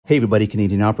Hey everybody,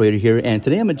 Canadian Operator here, and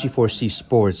today I'm at G4C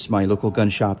Sports, my local gun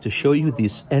shop, to show you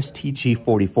this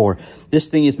Stg44. This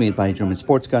thing is made by German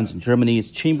Sports Guns in Germany.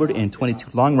 It's chambered in 22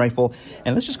 long rifle,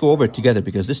 and let's just go over it together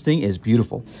because this thing is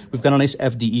beautiful. We've got a nice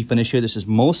FDE finish here. This is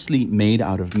mostly made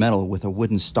out of metal with a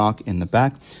wooden stock in the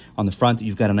back. On the front,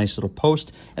 you've got a nice little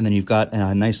post, and then you've got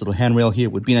a nice little handrail here.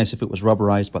 It would be nice if it was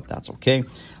rubberized, but that's okay.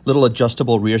 Little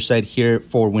adjustable rear sight here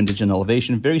for windage and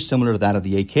elevation, very similar to that of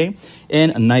the AK,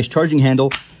 and a nice charging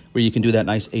handle where you can do that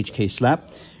nice HK slap.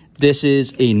 This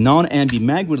is a non-ambi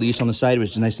mag release on the side,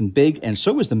 which is nice and big, and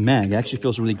so is the mag. It actually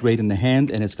feels really great in the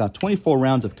hand, and it's got 24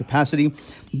 rounds of capacity,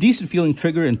 decent feeling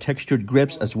trigger and textured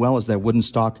grips, as well as that wooden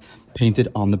stock painted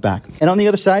on the back. And on the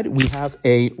other side, we have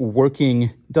a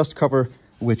working dust cover,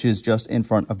 which is just in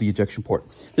front of the ejection port.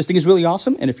 This thing is really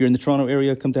awesome, and if you're in the Toronto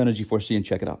area, come down to G4C and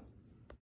check it out.